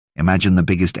Imagine the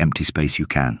biggest empty space you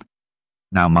can.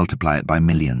 Now multiply it by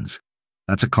millions.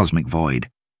 That's a cosmic void,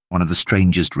 one of the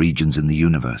strangest regions in the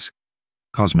universe.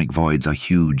 Cosmic voids are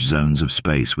huge zones of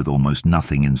space with almost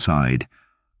nothing inside.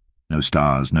 No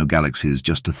stars, no galaxies,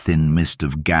 just a thin mist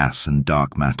of gas and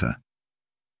dark matter.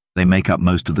 They make up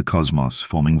most of the cosmos,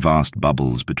 forming vast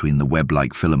bubbles between the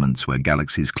web-like filaments where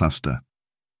galaxies cluster.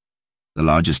 The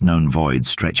largest known voids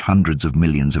stretch hundreds of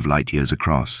millions of light-years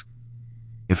across.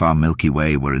 If our Milky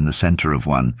Way were in the center of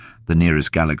one, the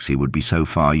nearest galaxy would be so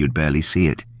far you'd barely see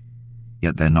it.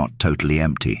 Yet they're not totally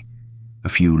empty. A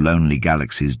few lonely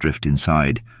galaxies drift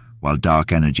inside, while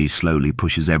dark energy slowly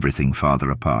pushes everything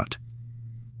farther apart.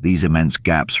 These immense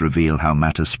gaps reveal how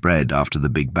matter spread after the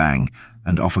Big Bang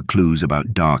and offer clues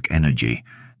about dark energy,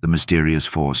 the mysterious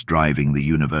force driving the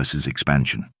universe's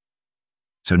expansion.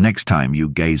 So next time you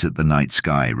gaze at the night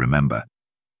sky, remember,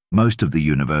 most of the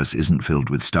universe isn't filled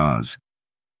with stars.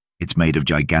 It's made of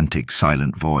gigantic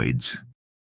silent voids,